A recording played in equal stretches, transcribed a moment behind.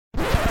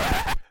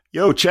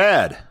Yo,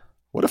 Chad,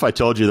 what if I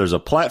told you there's a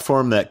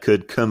platform that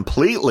could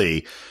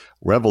completely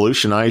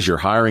revolutionize your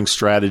hiring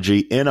strategy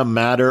in a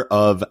matter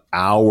of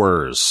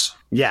hours?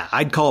 Yeah,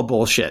 I'd call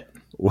bullshit.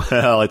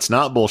 Well, it's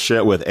not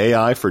bullshit with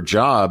AI for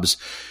Jobs,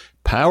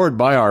 powered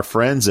by our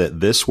friends at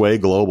This Way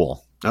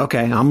Global.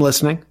 Okay, I'm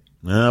listening.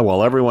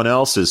 While everyone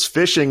else is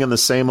fishing in the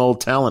same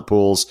old talent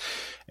pools,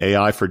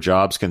 AI for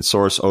Jobs can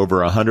source over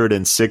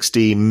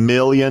 160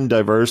 million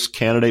diverse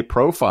candidate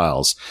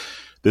profiles.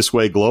 This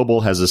Way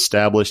Global has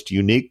established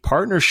unique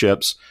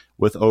partnerships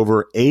with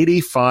over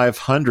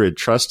 8,500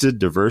 trusted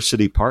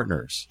diversity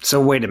partners. So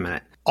wait a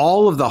minute.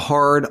 All of the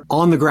hard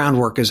on-the-ground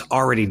work is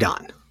already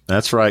done.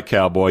 That's right,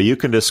 cowboy. You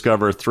can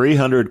discover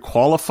 300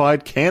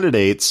 qualified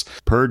candidates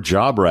per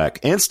job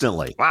rec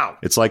instantly. Wow.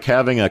 It's like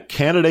having a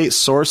candidate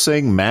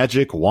sourcing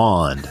magic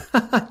wand.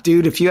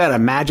 Dude, if you had a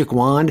magic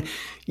wand,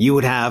 you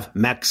would have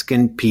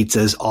Mexican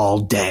pizzas all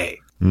day.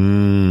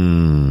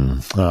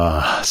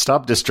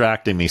 Stop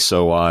distracting me,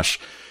 Sowash.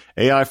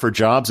 AI for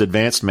Jobs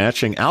advanced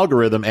matching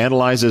algorithm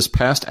analyzes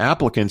past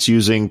applicants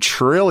using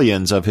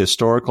trillions of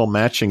historical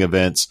matching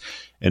events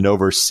and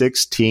over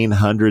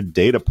 1,600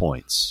 data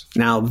points.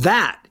 Now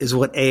that is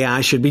what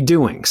AI should be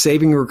doing,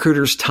 saving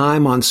recruiters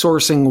time on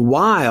sourcing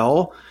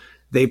while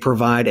they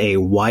provide a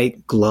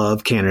white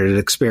glove candidate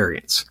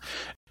experience.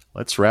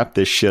 Let's wrap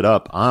this shit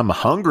up. I'm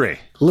hungry.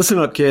 Listen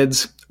up,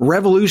 kids.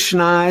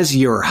 Revolutionize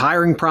your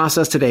hiring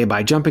process today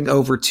by jumping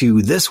over to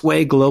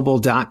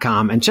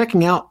thiswayglobal.com and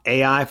checking out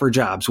AI for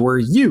Jobs, where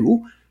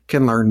you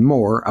can learn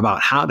more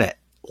about how to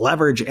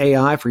leverage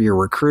AI for your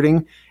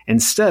recruiting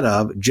instead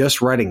of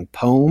just writing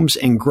poems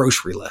and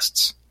grocery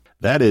lists.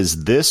 That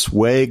is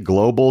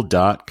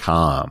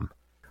thiswayglobal.com.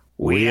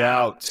 We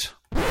out.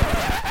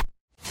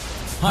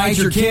 Hide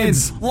your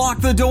kids. Lock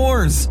the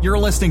doors. You're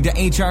listening to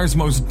HR's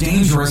most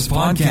dangerous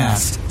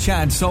podcast.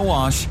 Chad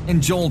Sowash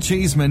and Joel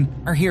Cheeseman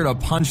are here to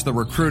punch the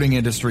recruiting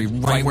industry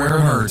right where it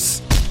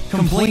hurts.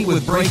 Complete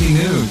with breaking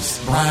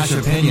news, brash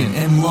opinion,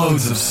 and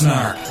loads of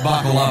snark.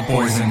 Buckle up,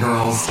 boys and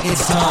girls.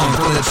 It's time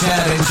for the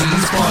Chad and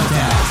Cheese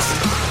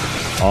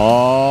Podcast.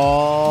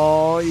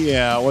 Oh,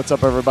 yeah. What's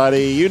up,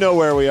 everybody? You know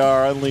where we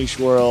are. Unleash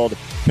World,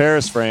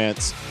 Paris,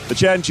 France. The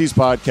Chad and Cheese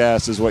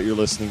Podcast is what you're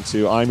listening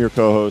to. I'm your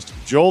co-host,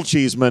 Joel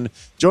Cheeseman,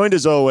 joined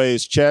as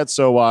always, Chad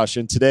Sowash,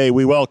 and today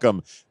we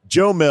welcome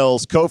Joe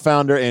Mills,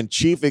 co-founder and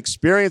chief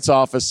experience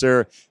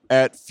officer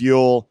at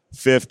Fuel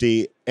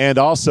 50, and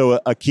also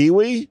a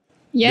Kiwi.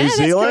 Yeah, New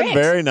Zealand, that's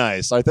very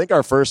nice. I think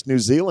our first New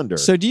Zealander.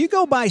 So, do you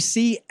go by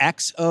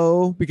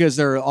CXO because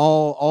they're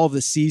all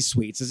the C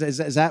suites? Is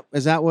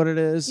that what it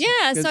is?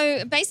 Yeah.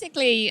 So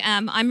basically,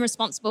 I'm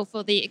responsible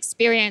for the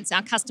experience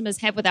our customers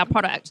have with our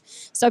product.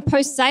 So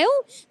post sale,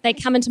 they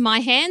come into my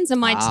hands,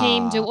 and my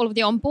team do all of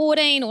the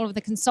onboarding, all of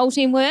the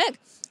consulting work,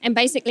 and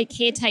basically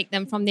caretake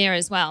them from there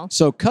as well.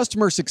 So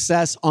customer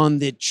success on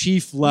the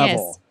chief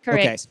level. Yes,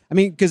 correct. Okay. I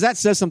mean, because that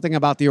says something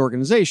about the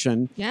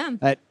organization. Yeah.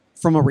 That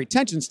from a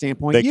retention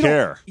standpoint, They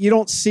care. You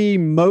don't see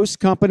most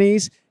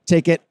companies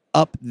take it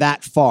up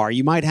that far.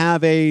 You might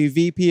have a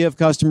VP of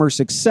customer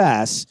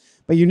success,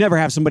 but you never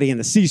have somebody in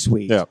the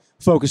C-suite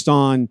focused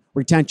on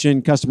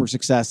retention, customer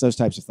success, those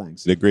types of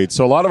things. Agreed.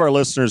 So a lot of our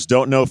listeners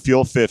don't know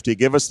Fuel 50.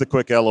 Give us the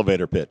quick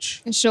elevator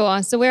pitch.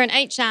 Sure. So we're an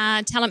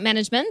HR talent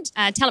management,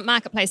 talent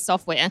marketplace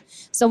software.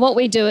 So what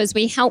we do is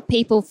we help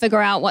people figure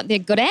out what they're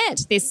good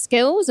at, their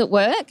skills at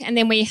work, and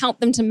then we help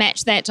them to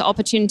match that to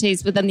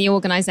opportunities within the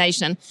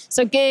organization.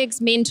 So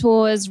gigs,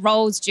 mentors,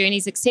 roles,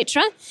 journeys,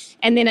 etc.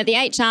 And then at the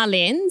HR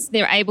lens,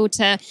 they're able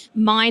to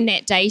mine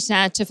that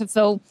data to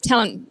fulfill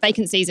talent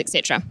vacancies,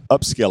 etc.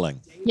 Upskilling.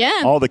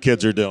 Yeah. All the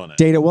kids are doing it.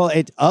 Data, well,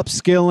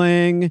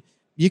 upskilling,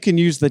 you can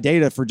use the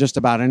data for just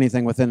about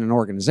anything within an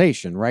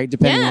organization, right?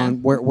 Depending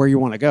on where you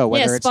want to go,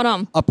 whether it's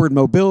upward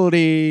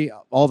mobility,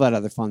 all that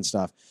other fun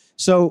stuff.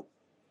 So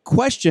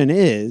question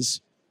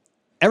is,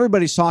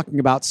 everybody's talking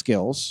about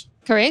skills.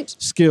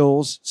 Correct.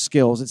 Skills.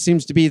 It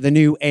seems to be the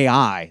new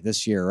AI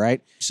this year,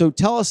 right? So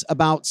tell us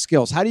about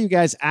skills. How do you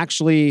guys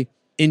actually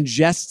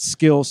ingest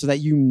skills so that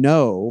you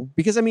know?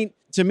 Because, I mean,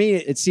 to me,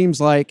 it seems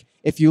like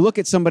if you look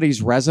at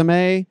somebody's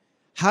resume,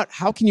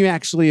 how can you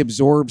actually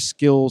absorb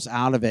skills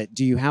out of it?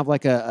 Do you have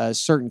like a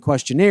certain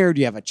questionnaire? Do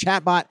you have a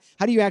chatbot?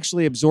 How do you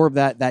actually absorb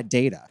that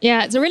data?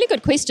 Yeah, it's a really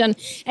good question.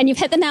 And you've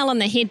hit the nail on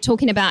the head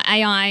talking about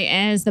AI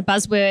as the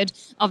buzzword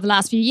of the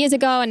last few years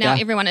ago. And now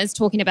everyone is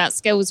talking about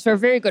skills for a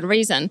very good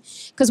reason.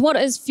 Because what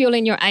is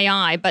fueling your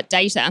AI but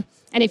data?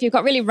 And if you've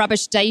got really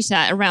rubbish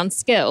data around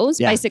skills,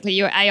 basically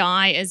your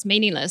AI is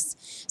meaningless.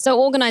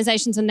 So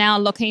organizations are now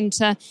looking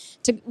to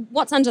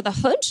what's under the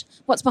hood,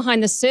 what's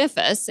behind the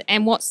surface,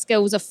 and what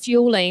skills are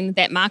fueling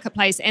that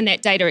marketplace and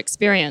that data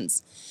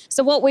experience.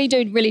 So what we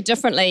do really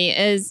differently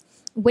is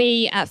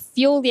we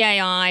fuel the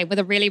AI with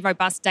a really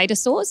robust data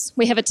source.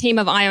 We have a team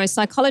of IO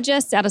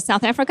psychologists out of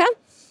South Africa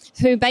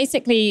who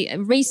basically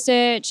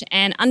research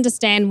and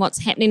understand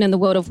what's happening in the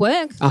world of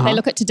work. They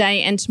look at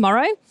today and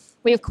tomorrow.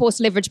 We, of course,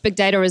 leverage big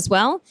data as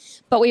well,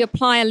 but we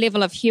apply a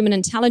level of human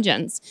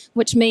intelligence,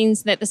 which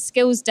means that the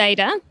skills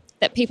data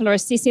that people are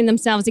assessing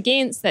themselves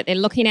against, that they're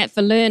looking at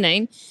for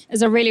learning,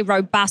 is a really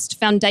robust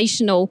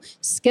foundational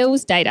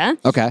skills data.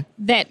 Okay.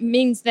 That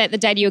means that the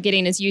data you're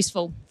getting is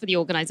useful for the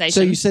organization.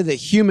 So you said the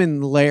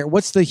human layer.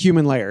 What's the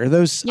human layer? Are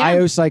those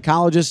IO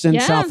psychologists in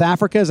South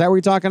Africa? Is that what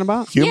you're talking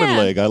about? Human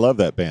League. I love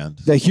that band.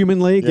 The Human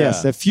League?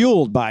 Yes. They're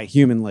fueled by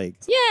Human League.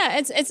 Yeah,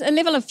 it's a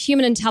level of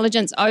human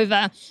intelligence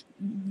over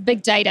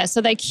big data.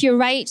 So they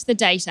curate the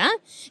data,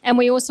 and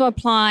we also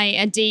apply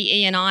a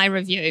DE&I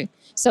review.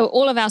 So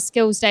all of our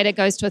skills data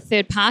goes to a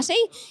third party,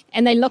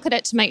 and they look at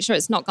it to make sure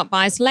it's not got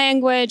biased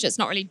language, it's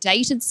not really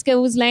dated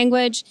skills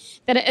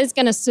language, that it is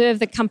going to serve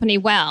the company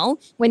well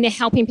when they're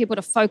helping people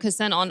to focus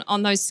in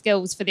on those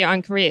skills for their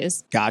own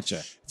careers. Gotcha.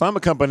 If I'm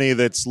a company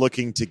that's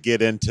looking to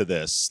get into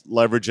this,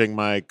 leveraging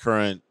my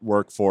current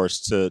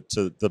workforce to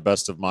the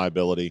best of my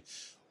ability,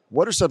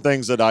 what are some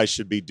things that I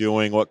should be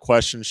doing? What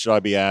questions should I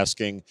be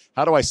asking?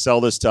 How do I sell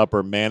this to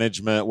upper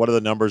management? What are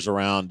the numbers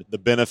around the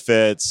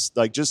benefits?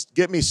 Like, just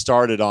get me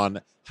started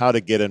on how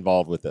to get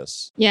involved with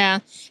this. Yeah.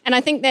 And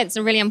I think that's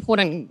a really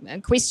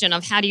important question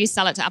of how do you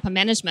sell it to upper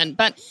management?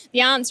 But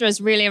the answer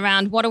is really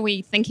around what are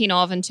we thinking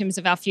of in terms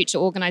of our future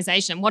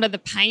organization? What are the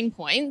pain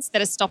points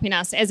that are stopping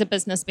us as a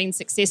business being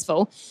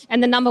successful?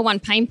 And the number one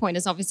pain point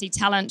is obviously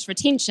talent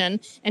retention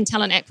and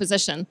talent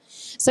acquisition.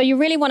 So you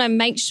really want to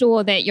make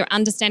sure that you're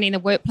understanding the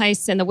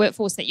workplace and the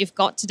workforce that you've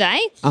got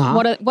today.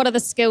 What are the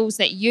skills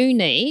that you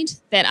need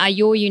that are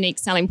your unique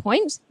selling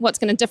point? What's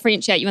going to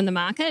differentiate you in the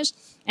market?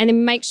 And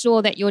then make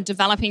sure that you're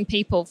developing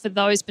people for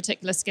those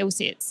particular skill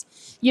sets.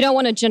 You don't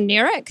want a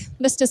generic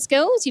list of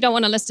skills. You don't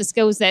want a list of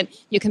skills that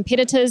your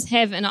competitors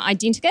have in an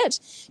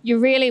identikit. You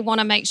really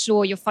want to make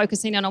sure you're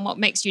focusing in on what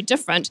makes you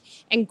different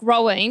and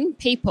growing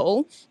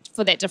people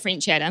for that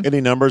differentiator.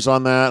 Any numbers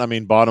on that? I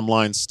mean, bottom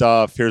line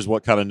stuff. Here's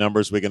what kind of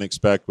numbers we can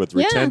expect with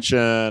retention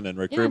and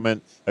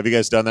recruitment. Have you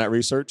guys done that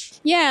research?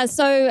 Yeah.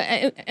 So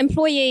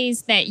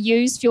employees that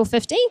use Fuel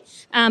 50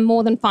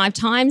 more than 5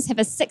 times have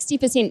a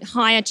 60%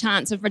 higher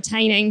chance of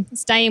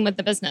staying with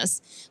the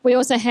business. We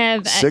also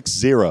have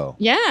 60.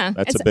 Yeah.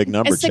 That's a big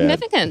number, It's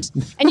significant.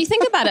 And you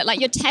think about it, like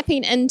you're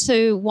tapping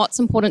into what's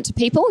important to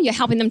people. You're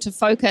helping them to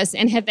focus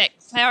and have that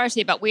clarity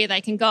about where they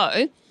can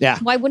go. Yeah.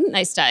 Why wouldn't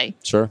they stay?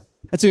 Sure.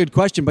 That's a good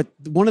question. But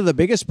one of the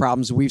biggest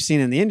problems we've seen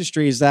in the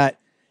industry is that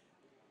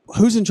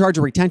who's in charge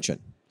of retention?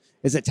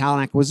 Is it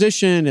talent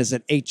acquisition? Is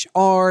it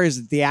HR? Is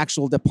it the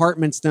actual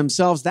departments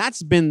themselves?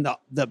 That's been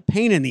the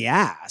pain in the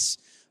ass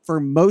for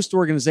most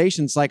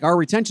organizations. Like, our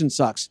retention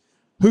sucks.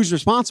 Who's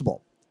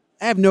responsible?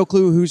 I have no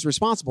clue who's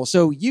responsible.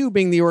 So you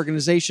being the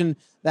organization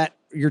that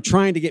you're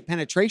trying to get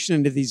penetration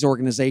into these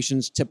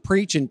organizations to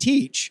preach and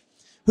teach,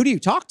 who do you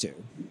talk to?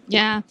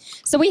 Yeah.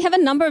 So we have a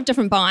number of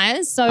different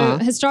buyers. So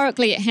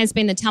historically, it has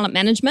been the talent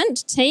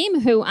management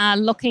team who are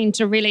looking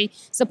to really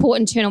support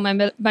internal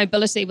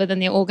mobility within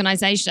their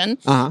organization.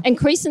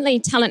 Increasingly,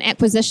 talent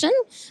acquisition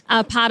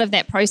are part of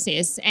that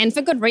process, and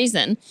for good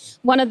reason.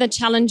 One of the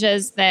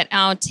challenges that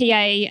our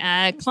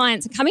TA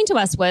clients are coming to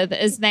us with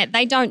is that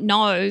they don't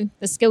know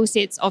the skill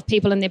sets of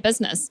people in their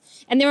business,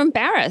 and they're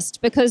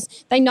embarrassed because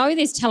they know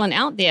there's talent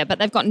out there, but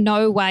they've got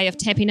no way of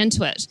tapping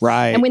into it.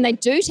 Right. And when they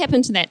do tap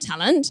into that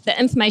talent, the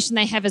information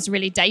they have is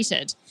really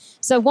dated.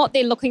 So what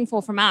they're looking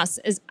for from us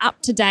is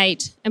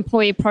up-to-date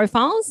employee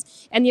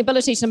profiles and the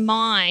ability to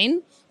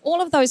mine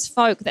all of those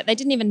folk that they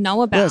didn't even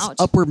know about. Yes,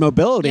 upward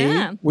mobility,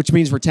 which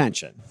means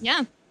retention.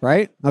 Yeah.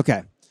 Right?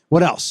 Okay.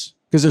 What else?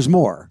 Because there's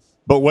more.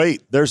 But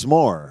wait, there's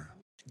more.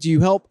 Do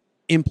you help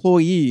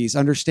employees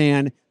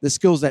understand the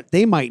skills that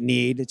they might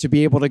need to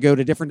be able to go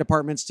to different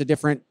departments, to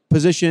different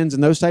positions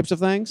and those types of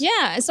things?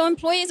 Yeah. So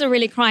employees are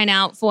really crying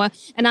out for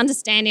an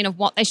understanding of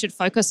what they should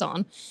focus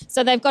on.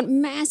 So they've got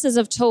masses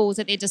of tools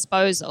at their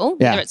disposal,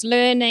 whether it's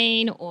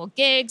learning or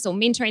gigs or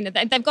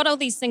mentoring. They've got all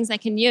these things they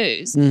can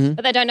use,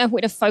 but they don't know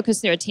where to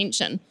focus their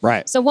attention.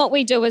 Right. So what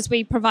we do is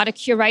we provide a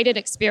curated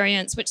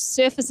experience which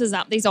surfaces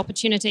up these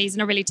opportunities in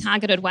a really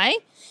targeted way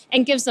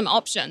and gives them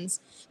options.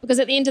 Because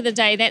at the end of the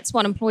day, that's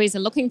what employees are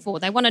looking for.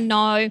 They want to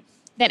know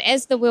that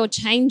as the world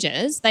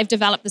changes, they've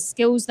developed the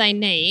skills they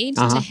need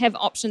to have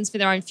options for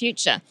their own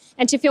future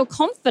and to feel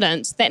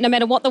confident that no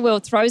matter what the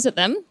world throws at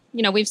them,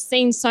 you know, we've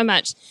seen so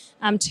much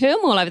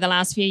turmoil over the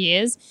last few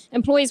years.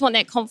 Employees want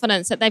that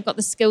confidence that they've got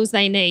the skills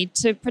they need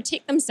to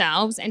protect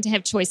themselves and to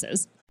have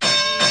choices.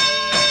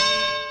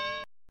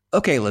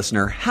 Okay,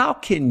 listener, how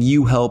can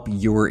you help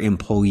your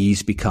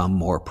employees become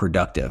more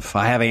productive?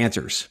 I have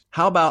answers.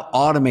 How about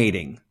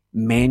automating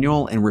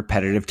manual and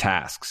repetitive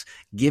tasks,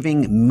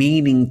 giving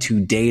meaning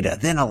to data,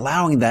 then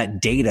allowing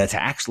that data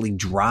to actually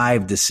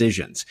drive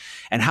decisions?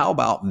 And how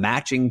about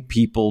matching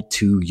people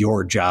to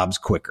your jobs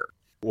quicker?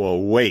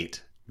 Well,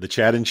 wait. The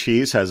Chad and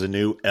Cheese has a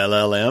new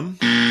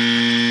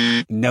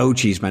LLM? No,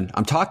 Cheeseman.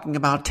 I'm talking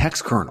about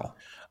text kernel.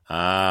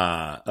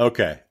 Ah,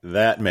 okay.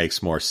 That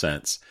makes more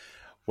sense.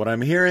 What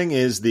I'm hearing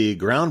is the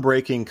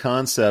groundbreaking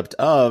concept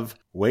of,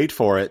 wait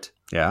for it,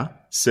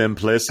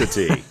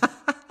 simplicity.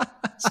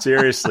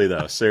 Seriously,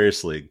 though,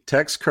 seriously.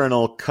 Text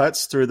kernel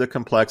cuts through the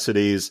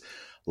complexities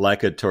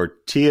like a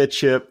tortilla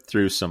chip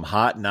through some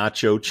hot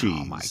nacho cheese.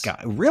 Oh my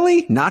God.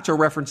 Really? Nacho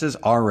references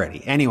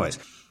already. Anyways,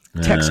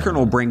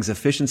 TextKernel brings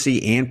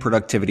efficiency and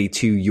productivity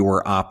to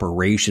your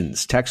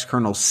operations.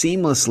 TextKernel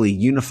seamlessly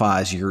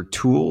unifies your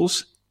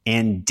tools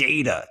and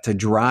data to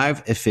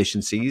drive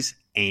efficiencies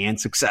and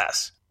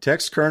success.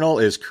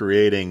 TextKernel is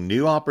creating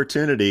new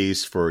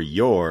opportunities for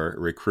your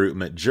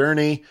recruitment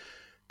journey,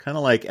 kind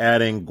of like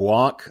adding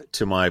guac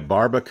to my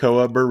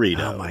barbacoa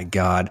burrito. Oh my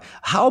God.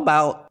 How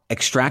about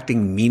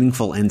extracting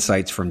meaningful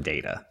insights from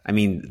data? I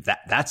mean,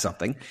 that's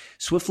something.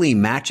 Swiftly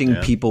matching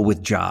people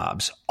with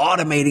jobs,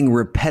 automating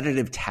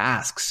repetitive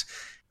tasks.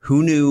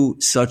 Who knew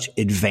such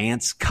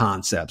advanced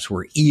concepts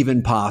were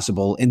even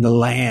possible in the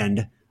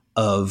land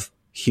of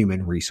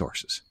human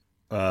resources?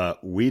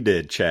 We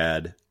did,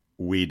 Chad.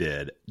 We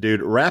did.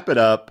 Dude, wrap it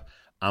up.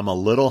 I'm a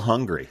little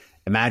hungry.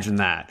 Imagine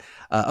that.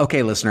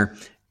 Okay, listener,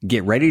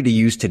 get ready to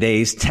use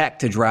today's tech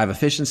to drive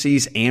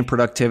efficiencies and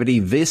productivity.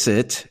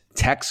 Visit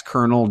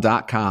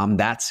textkernel.com.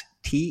 That's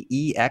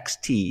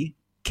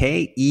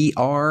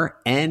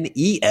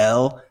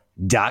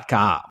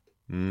TextKernel.com.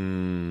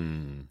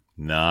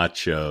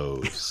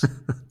 Nachos.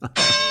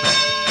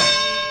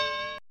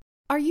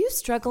 Are you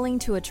struggling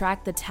to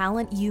attract the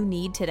talent you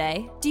need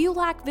today? Do you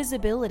lack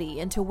visibility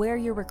into where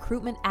your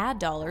recruitment ad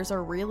dollars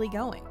are really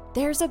going?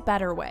 There's a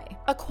better way.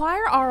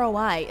 Acquire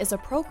ROI is a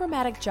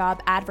programmatic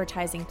job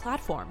advertising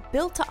platform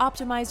built to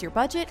optimize your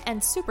budget and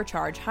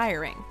supercharge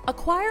hiring.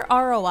 Acquire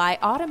ROI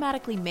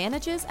automatically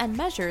manages and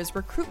measures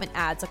recruitment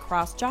ads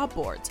across job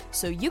boards,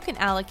 so you can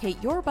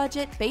allocate your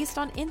budget based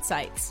on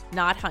insights,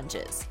 not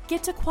hunches.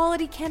 Get to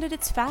quality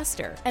candidates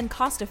faster and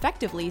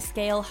cost-effectively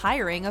scale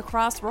hiring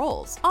across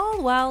roles,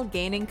 all while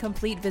gaining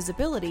complete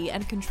visibility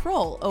and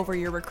control over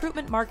your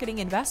recruitment marketing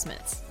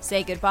investments.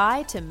 Say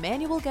goodbye to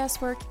manual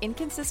guesswork,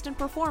 inconsistent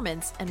performance,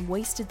 and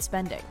wasted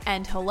spending.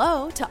 And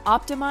hello to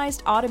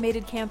optimized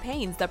automated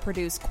campaigns that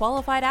produce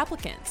qualified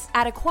applicants.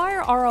 At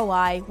Acquire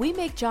ROI, we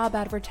make job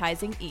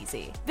advertising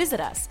easy. Visit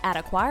us at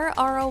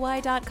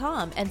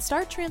acquireroi.com and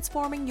start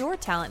transforming your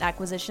talent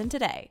acquisition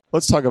today.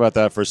 Let's talk about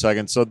that for a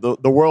second. So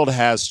the world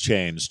has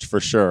changed for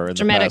sure in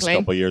the past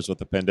couple of years with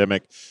the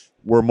pandemic.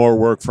 We're more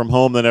work from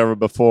home than ever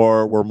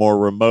before. We're more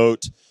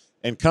remote,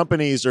 and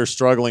companies are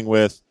struggling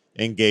with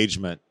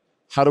engagement.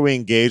 How do we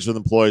engage with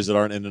employees that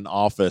aren't in an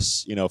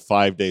office,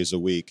 5 days a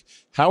week?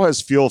 How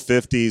has Fuel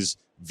 50's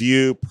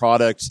view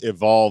products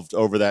evolved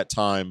over that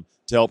time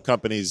to help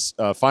companies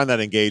find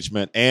that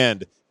engagement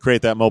and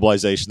create that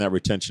mobilization, that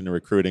retention and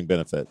recruiting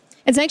benefit?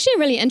 It's actually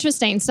really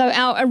interesting. So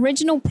our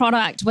original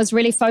product was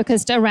really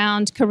focused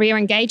around career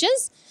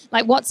engagers,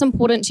 like what's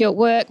important to you at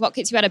work, what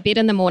gets you out of bed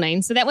in the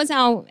morning. So that was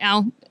our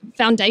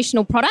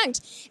foundational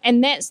product.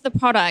 And that's the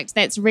product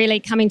that's really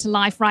coming to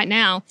life right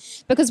now,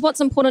 because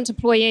what's important to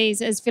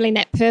employees is feeling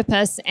that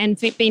purpose and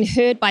being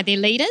heard by their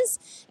leaders.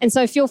 And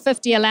so Fuel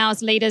 50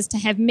 allows leaders to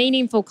have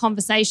meaningful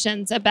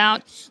conversations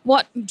about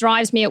what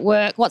drives me at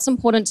work, what's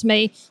important to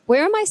me,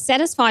 where am I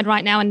satisfied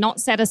right now and not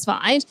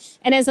satisfied?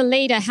 And as a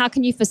leader, how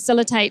can you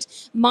facilitate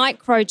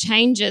micro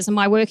changes in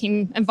my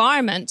working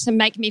environment to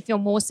make me feel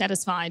more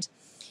satisfied?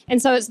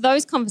 And so it's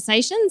those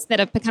conversations that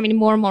are becoming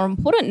more and more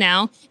important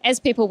now as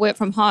people work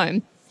from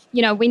home.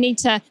 We need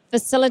to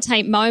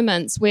facilitate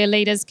moments where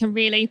leaders can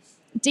really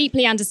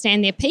deeply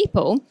understand their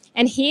people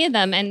and hear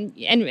them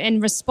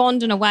and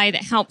respond in a way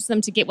that helps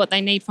them to get what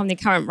they need from their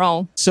current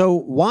role. So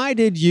why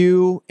did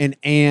you and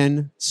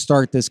Anne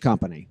start this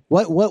company?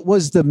 What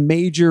was the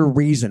major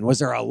reason? Was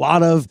there a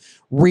lot of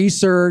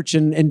research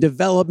and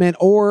development,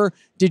 or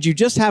did you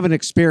just have an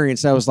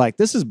experience that was like,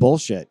 this is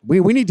bullshit?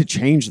 We need to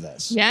change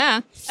this.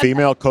 Yeah.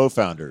 Female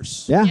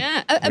co-founders.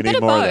 Yeah. A bit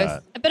of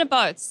both. A bit of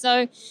both.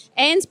 So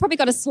Anne's probably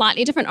got a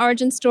slightly different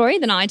origin story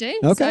than I do.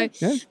 Okay.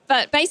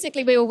 But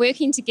basically we were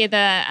working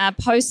together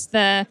post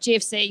the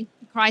GFC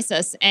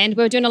crisis, and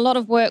we were doing a lot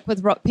of work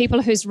with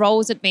people whose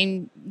roles had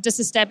been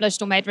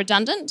disestablished or made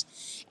redundant.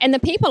 And the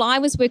people I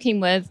was working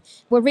with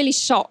were really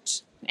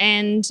shocked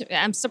and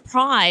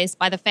surprised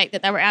by the fact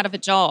that they were out of a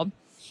job.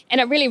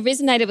 And it really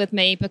resonated with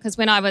me because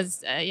when I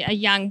was a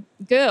young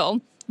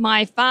girl,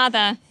 my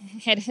father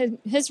had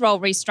his role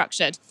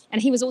restructured,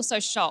 and he was also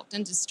shocked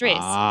and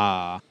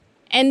distressed.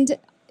 And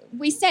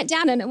we sat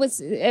down, and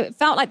it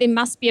felt like there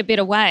must be a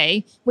better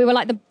way. We were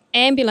like the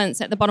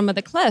ambulance at the bottom of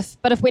the cliff.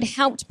 But if we'd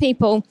helped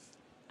people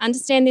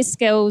understand their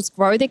skills,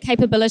 grow their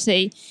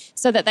capability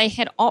so that they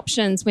had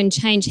options when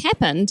change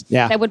happened,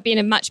 they would be in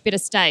a much better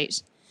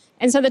state.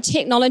 And so the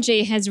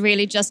technology has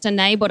really just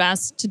enabled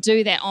us to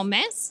do that en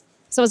masse.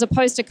 So as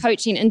opposed to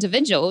coaching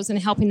individuals and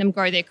helping them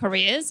grow their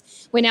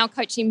careers, we're now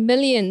coaching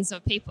millions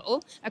of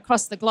people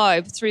across the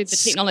globe through the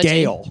technology.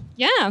 Scale.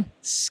 Yeah.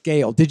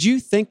 Scale. Did you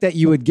think that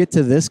you would get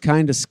to this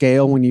kind of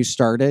scale when you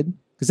started?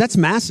 Because that's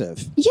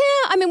massive. Yeah,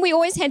 I mean, we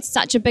always had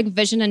such a big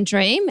vision and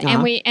dream,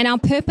 and our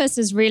purpose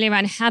is really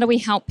around how do we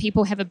help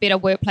people have a better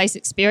workplace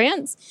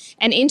experience.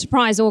 And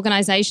enterprise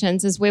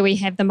organizations is where we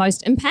have the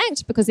most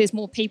impact because there's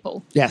more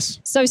people. Yes.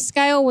 So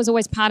scale was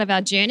always part of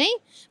our journey.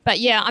 But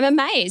yeah, I'm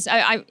amazed.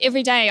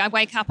 Every day I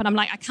wake up and I'm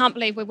like, I can't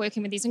believe we're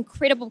working with these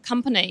incredible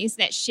companies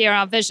that share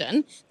our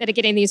vision, that are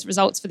getting these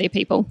results for their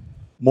people.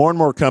 More and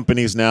more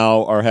companies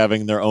now are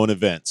having their own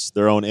events,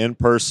 their own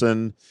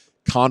in-person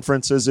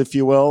conferences, if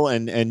you will,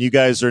 and you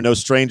guys are no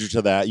stranger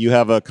to that. You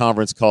have a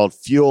conference called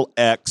Fuel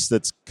X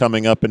that's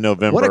coming up in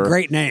November. What a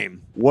great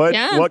name. What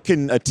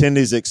can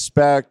attendees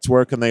expect?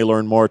 Where can they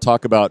learn more?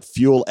 Talk about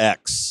Fuel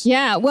X.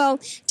 Yeah, well,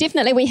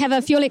 definitely. We have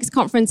a Fuel X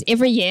conference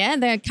every year.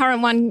 The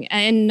current one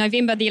in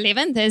November the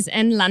 11th is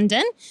in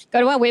London.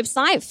 Go to our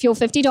website,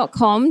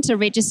 fuel50.com, to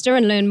register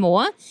and learn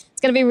more. It's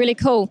going to be really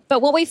cool.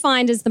 But what we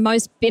find is the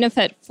most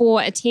benefit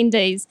for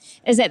attendees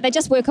is that they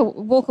just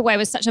walk away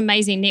with such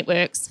amazing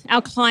networks.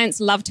 Our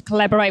clients love to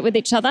collaborate with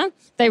each other.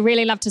 They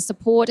really love to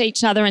support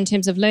each other in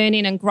terms of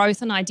learning and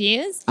growth and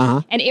ideas.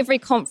 And every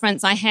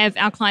conference, I have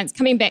our clients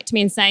coming back to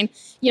me and saying,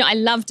 I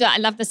loved it. I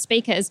love the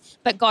speakers,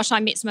 but gosh, I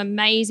met some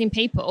amazing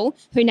people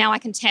who now I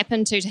can tap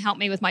into to help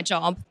me with my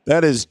job.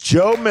 That is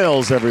Joe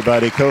Mills,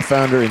 everybody,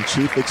 co-founder and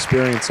chief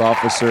experience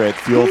officer at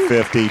Fuel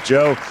 50.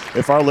 Joe,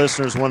 if our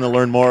listeners want to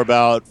learn more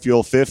about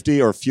Fuel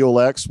 50 or Fuel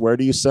X, where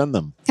do you send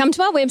them? Come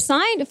to our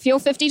website,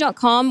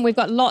 fuel50.com. We've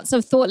got lots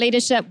of thought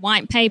leadership,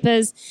 white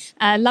papers,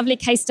 lovely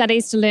case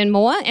studies to learn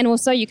more. And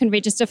also you can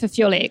register for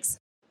Fuel X.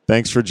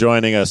 Thanks for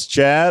joining us,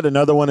 Chad.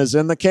 Another one is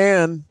in the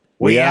can.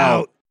 We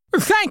out.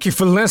 Thank you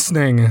for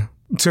listening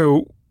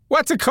to,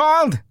 what's it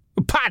called?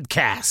 A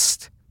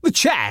podcast. The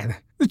Chad.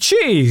 The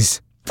Cheese.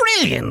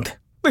 Brilliant.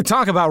 They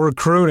talk about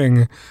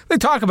recruiting. They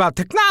talk about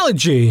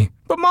technology.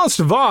 But most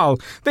of all,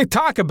 they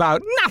talk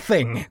about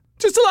nothing.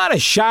 Just a lot of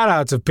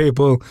shout-outs of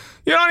people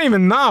you don't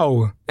even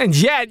know. And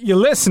yet you're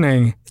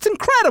listening. It's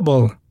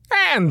incredible.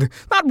 And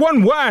not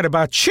one word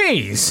about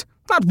cheese.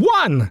 Not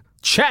one.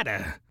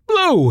 Cheddar.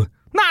 Blue.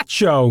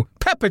 Nacho.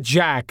 Pepper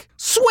Jack.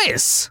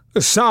 Swiss.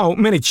 So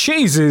many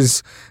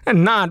cheeses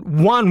and not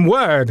one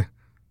word.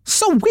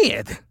 So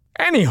weird.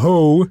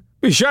 Anywho,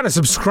 be sure to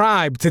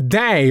subscribe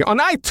today on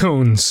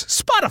iTunes,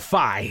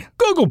 Spotify,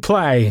 Google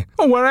Play,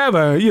 or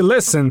wherever you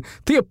listen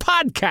to your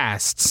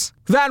podcasts.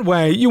 That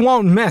way you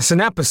won't miss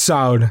an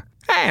episode.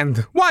 And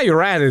while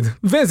you're at it,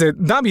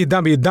 visit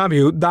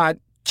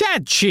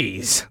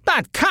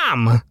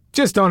www.chadcheese.com.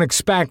 Just don't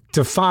expect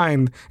to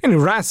find any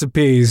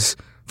recipes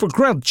for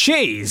grilled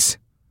cheese.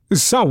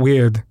 It's so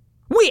weird.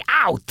 We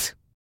out!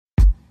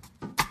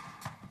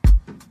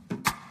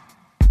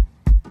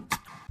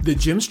 The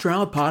Jim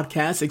Stroud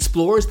Podcast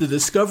explores the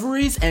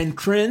discoveries and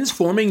trends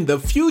forming the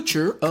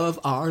future of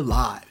our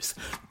lives.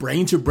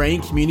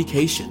 Brain-to-brain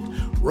communication,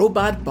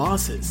 robot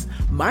bosses,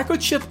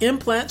 microchip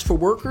implants for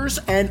workers,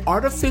 and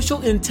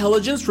artificial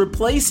intelligence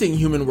replacing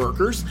human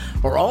workers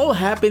are all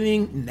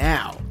happening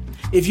now.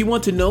 If you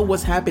want to know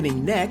what's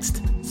happening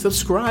next,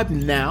 subscribe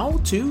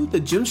now to the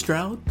Jim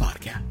Stroud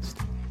Podcast.